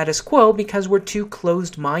maintaining the status quo because we're too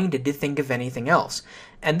closed-minded to think of anything else.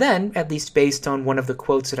 And then, at least based on one of the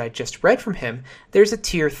quotes that I just read from him, there's a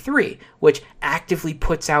Tier 3, which actively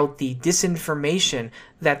puts out the disinformation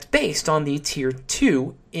that's based on the Tier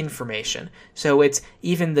 2 information. So it's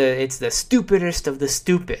the stupidest of the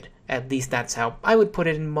stupid. At least that's how I would put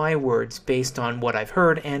it in my words, based on what I've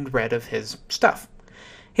heard and read of his stuff.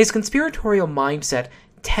 His conspiratorial mindset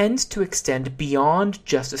tends to extend beyond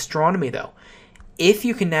just astronomy, though. If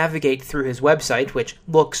you can navigate through his website, which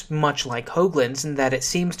looks much like Hoagland's in that it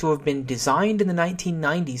seems to have been designed in the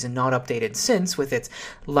 1990s and not updated since, with its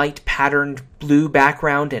light patterned blue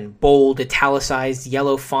background and bold italicized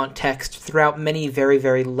yellow font text throughout many very,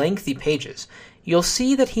 very lengthy pages, you'll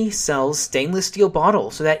see that he sells stainless steel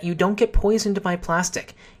bottles so that you don't get poisoned by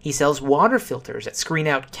plastic. He sells water filters that screen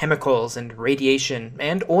out chemicals and radiation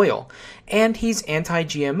and oil, and he's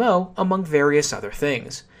anti-GMO, among various other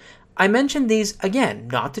things. I mentioned these, again,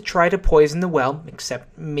 not to try to poison the well,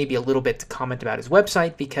 except maybe a little bit to comment about his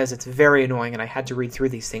website, because it's very annoying and I had to read through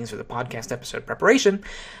these things for the podcast episode preparation,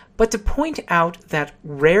 but to point out that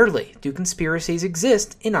rarely do conspiracies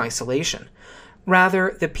exist in isolation.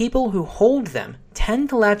 Rather, the people who hold them tend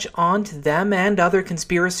to latch on to them and other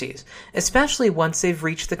conspiracies, especially once they've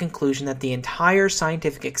reached the conclusion that the entire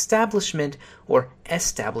scientific establishment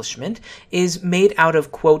is made out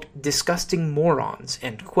of, quote, disgusting morons,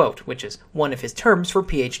 end quote, which is one of his terms for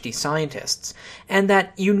PhD scientists, and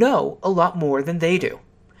that you know a lot more than they do.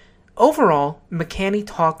 Overall, McCanney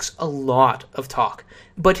talks a lot of talk,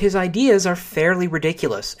 but his ideas are fairly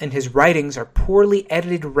ridiculous, and his writings are poorly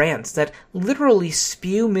edited rants that literally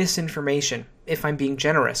spew misinformation, if I'm being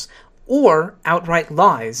generous, or outright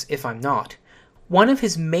lies, if I'm not. One of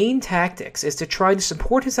his main tactics is to try to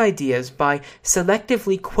support his ideas by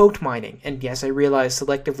selectively quote mining, and yes, I realize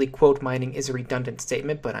selectively quote mining is a redundant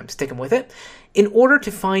statement, but I'm sticking with it, in order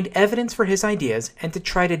to find evidence for his ideas and to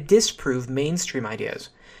try to disprove mainstream ideas.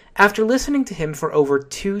 After listening to him for over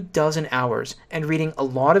 24 hours and reading a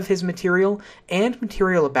lot of his material and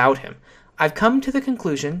material about him, I've come to the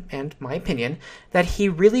conclusion, and my opinion, that he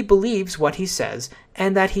really believes what he says,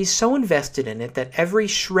 and that he's so invested in it that every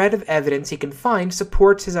shred of evidence he can find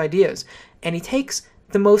supports his ideas, and he takes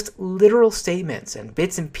the most literal statements and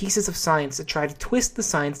bits and pieces of science to try to twist the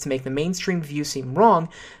science to make the mainstream view seem wrong,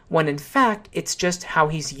 when in fact it's just how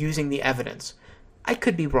he's using the evidence. I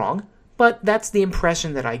could be wrong, but that's the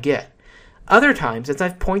impression that I get. Other times, as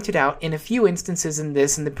I've pointed out in a few instances in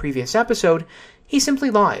this and the previous episode, he simply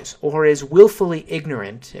lies or is willfully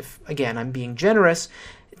ignorant, if again I'm being generous,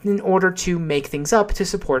 in order to make things up to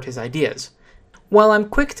support his ideas. While I'm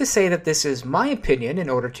quick to say that this is my opinion in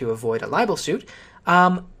order to avoid a libel suit,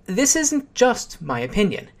 this isn't just my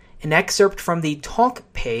opinion. An excerpt from the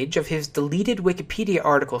talk page of his deleted Wikipedia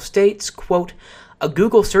article states, quote, "A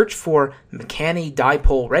Google search for McCanney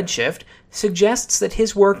dipole redshift suggests that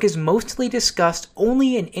his work is mostly discussed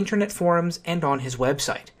only in internet forums and on his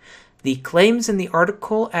website. The claims in the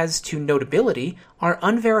article as to notability are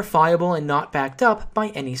unverifiable and not backed up by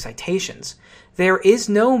any citations. There is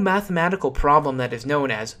no mathematical problem that is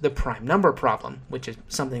known as the prime number problem," which is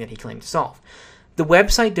something that he claimed to solve. "The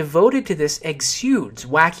website devoted to this exudes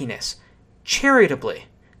wackiness. Charitably,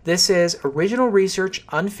 this is original research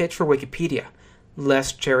unfit for Wikipedia.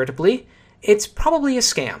 Less charitably, it's probably a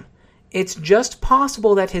scam. It's just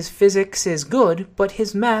possible that his physics is good, but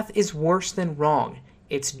his math is worse than wrong.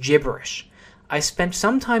 It's gibberish. I spent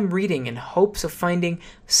some time reading in hopes of finding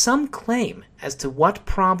some claim as to what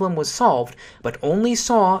problem was solved, but only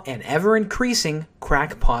saw an ever-increasing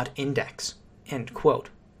crackpot index." End quote.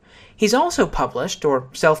 He's also published, or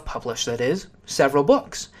self-published that is, several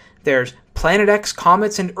books. There's Planet X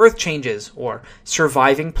Comets and Earth Changes, or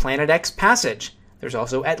Surviving Planet X Passage. There's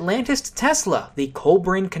also Atlantis to Tesla, the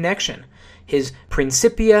Colburn Connection. His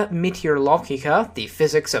Principia Meteorologica, the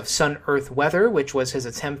physics of sun-earth weather, which was his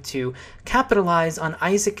attempt to capitalize on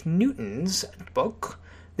Isaac Newton's book.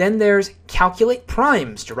 Then there's Calculate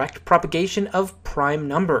Primes, direct propagation of prime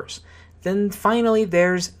numbers. Then finally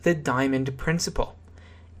there's The Diamond Principle.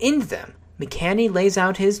 In them, McCanney lays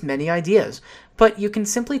out his many ideas, but you can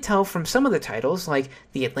simply tell from some of the titles, like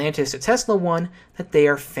the Atlantis to Tesla one, that they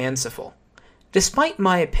are fanciful. Despite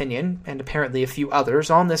my opinion, and apparently a few others,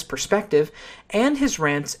 on this perspective, and his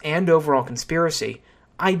rants and overall conspiracy,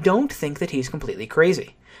 I don't think that he's completely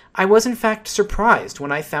crazy. I was in fact surprised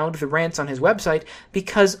when I found the rants on his website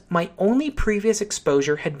because my only previous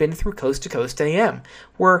exposure had been through Coast to Coast AM,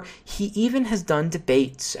 where he even has done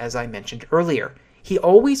debates, as I mentioned earlier. He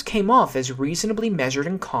always came off as reasonably measured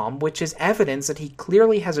and calm, which is evidence that he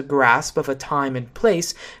clearly has a grasp of a time and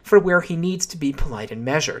place for where he needs to be polite and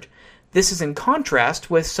measured. This is in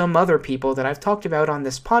contrast with some other people that I've talked about on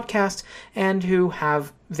this podcast and who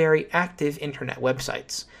have very active internet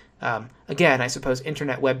websites. Again, I suppose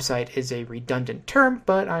internet website is a redundant term,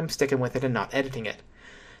 but I'm sticking with it and not editing it.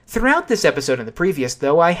 Throughout this episode and the previous,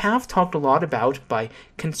 though, I have talked a lot about, by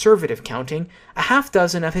conservative counting, a half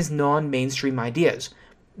dozen of his non-mainstream ideas.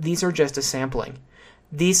 These are just a sampling.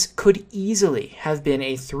 These could easily have been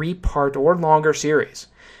a 3-part or longer series.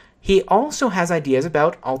 He also has ideas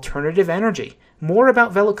about alternative energy, more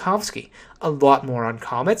about Velikovsky, a lot more on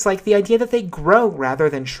comets, like the idea that they grow rather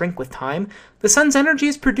than shrink with time, the sun's energy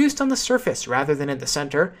is produced on the surface rather than in the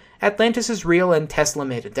center, Atlantis is real and Tesla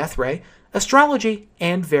made a death ray, astrology,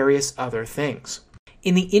 and various other things.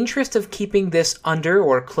 In the interest of keeping this under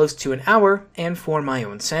or close to an hour, and for my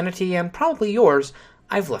own sanity and probably yours,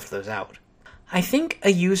 I've left those out. I think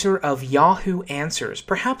a user of Yahoo Answers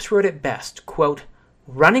perhaps wrote it best, quote,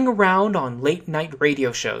 "Running around on late-night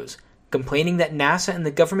radio shows, complaining that NASA and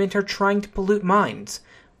the government are trying to pollute minds.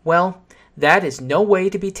 Well, that is no way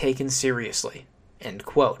to be taken seriously." End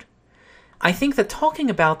quote. I think that talking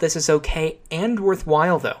about this is okay and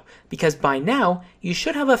worthwhile, though, because by now you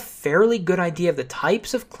should have a fairly good idea of the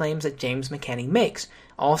types of claims that James McCanney makes,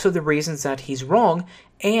 also the reasons that he's wrong,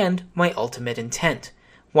 and my ultimate intent.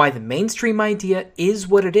 Why the mainstream idea is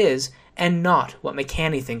what it is, and not what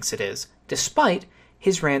McCanney thinks it is, despite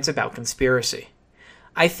his rants about conspiracy.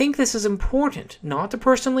 I think this is important, not to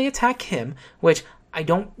personally attack him, which I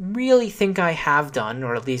don't really think I have done,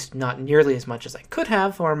 or at least not nearly as much as I could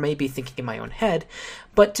have, or maybe thinking in my own head,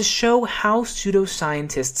 but to show how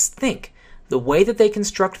pseudoscientists think, the way that they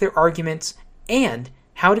construct their arguments, and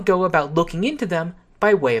how to go about looking into them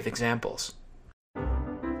by way of examples.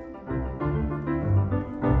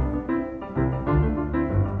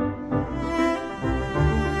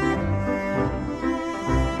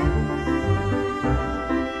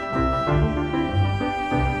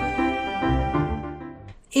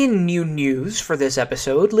 In new news for this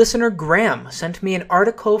episode, listener Graham sent me an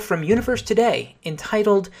article from Universe Today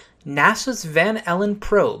entitled NASA's Van Allen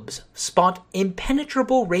Probes Spot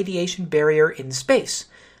Impenetrable Radiation Barrier in Space.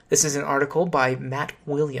 This is an article by Matt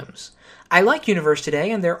Williams. I like Universe Today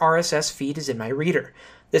and their RSS feed is in my reader.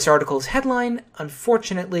 This article's headline,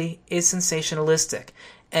 unfortunately, is sensationalistic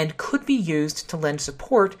and could be used to lend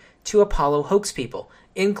support to Apollo hoax people,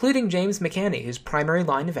 including James McCanney, whose primary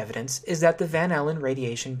line of evidence is that the Van Allen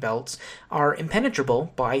radiation belts are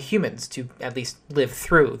impenetrable by humans to at least live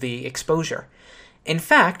through the exposure. In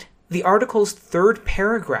fact, the article's third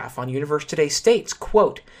paragraph on Universe Today states,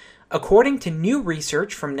 quote, "According to new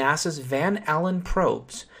research from NASA's Van Allen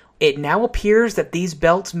probes, it now appears that these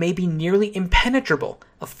belts may be nearly impenetrable,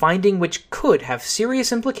 a finding which could have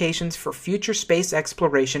serious implications for future space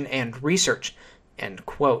exploration and research." End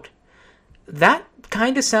quote. That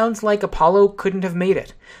kind of sounds like Apollo couldn't have made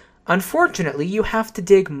it. Unfortunately, you have to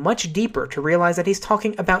dig much deeper to realize that he's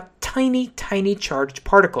talking about tiny, tiny charged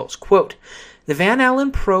particles. Quote, "The Van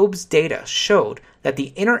Allen probe's data showed that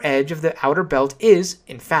the inner edge of the outer belt is,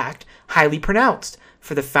 in fact, highly pronounced.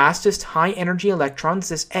 For the fastest high-energy electrons,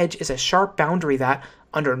 this edge is a sharp boundary that,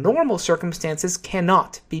 under normal circumstances,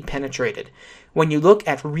 cannot be penetrated. When you look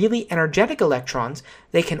at really energetic electrons,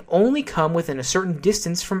 they can only come within a certain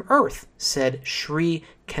distance from Earth," said Sri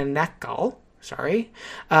Kanakal,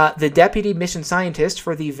 the deputy mission scientist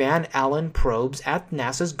for the Van Allen probes at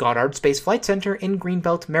NASA's Goddard Space Flight Center in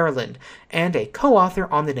Greenbelt, Maryland, and a co-author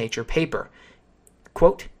on the Nature paper.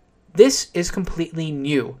 Quote, "This is completely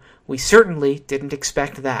new. We certainly didn't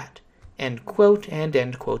expect that." End quote, and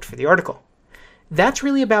end quote for the article. That's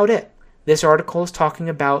really about it. This article is talking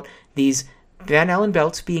about these Van Allen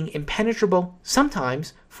belts being impenetrable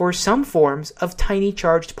sometimes for some forms of tiny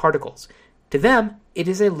charged particles. To them, it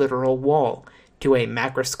is a literal wall. To a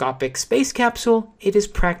macroscopic space capsule, it is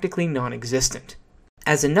practically non-existent.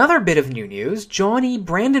 As another bit of new news, John E.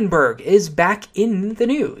 Brandenburg is back in the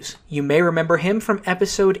news. You may remember him from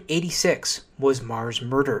episode 86, Was Mars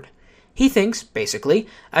Murdered? He thinks, basically,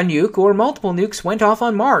 a nuke or multiple nukes went off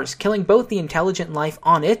on Mars, killing both the intelligent life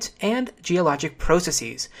on it and geologic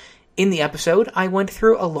processes. In the episode, I went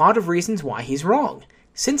through a lot of reasons why he's wrong.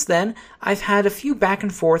 Since then, I've had a few back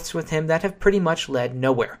and forths with him that have pretty much led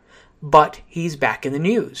nowhere. But he's back in the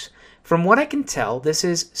news. From what I can tell, this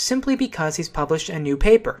is simply because he's published a new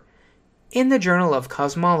paper in the Journal of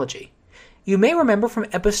Cosmology. You may remember from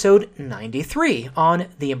episode 93 on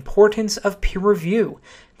the importance of peer review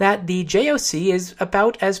that the JOC is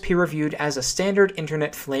about as peer-reviewed as a standard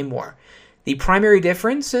internet flame war. The primary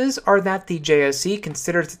differences are that the JOC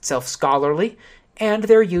considers itself scholarly, and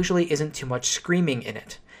there usually isn't too much screaming in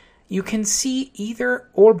it. You can see either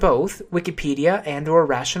or both Wikipedia and or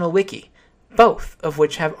Rational Wiki, both of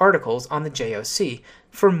which have articles on the JOC,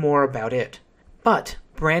 for more about it. But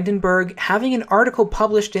Brandenburg, having an article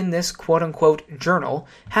published in this quote-unquote journal,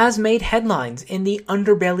 has made headlines in the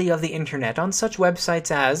underbelly of the internet on such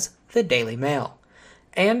websites as the Daily Mail.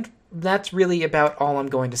 And that's really about all I'm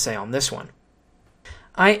going to say on this one.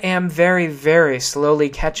 I am very, very slowly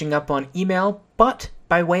catching up on email, but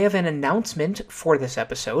by way of an announcement for this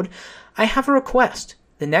episode, I have a request.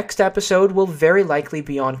 The next episode will very likely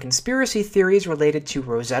be on conspiracy theories related to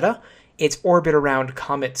Rosetta, its orbit around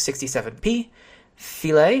Comet 67P,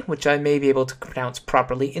 Philae, which I may be able to pronounce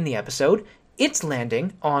properly in the episode, its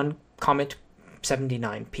landing on Comet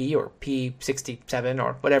 79P or P67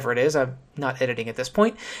 or whatever it is, I'm not editing at this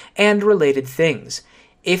point, and related things.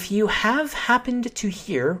 If you have happened to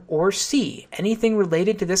hear or see anything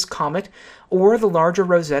related to this comet or the larger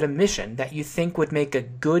Rosetta mission that you think would make a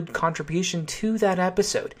good contribution to that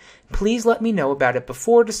episode, please let me know about it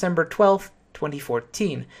before December 12th,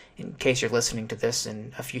 2014, in case you're listening to this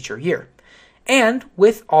in a future year. And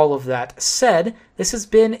with all of that said, this has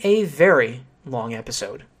been a very long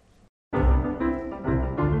episode.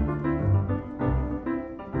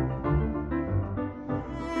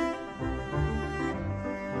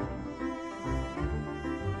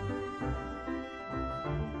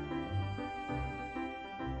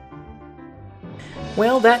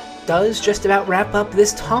 Well, that does just about wrap up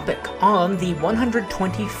this topic on the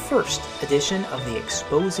 121st edition of the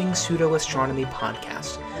Exposing Pseudo-Astronomy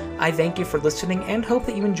podcast. I thank you for listening and hope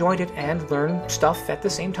that you enjoyed it and learned stuff at the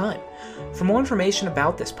same time. For more information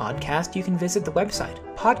about this podcast, you can visit the website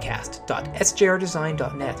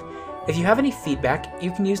podcast.sjrdesign.net. If you have any feedback, you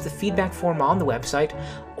can use the feedback form on the website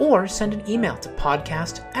or send an email to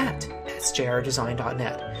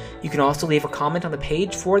podcast@sjrdesign.net. You can also leave a comment on the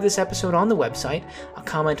page for this episode on the website, a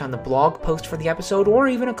comment on the blog post for the episode, or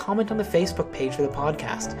even a comment on the Facebook page for the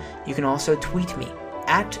podcast. You can also tweet me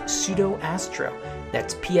at pseudoastro.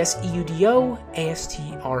 That's PSEUDOASTRO.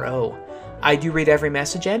 I do read every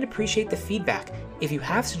message and appreciate the feedback. If you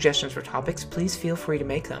have suggestions for topics, please feel free to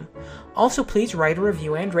make them. Also, please write a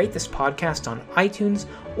review and rate this podcast on iTunes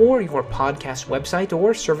or your podcast website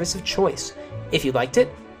or service of choice. If you liked it,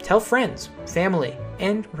 tell friends, family,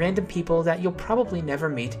 and random people that you'll probably never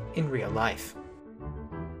meet in real life.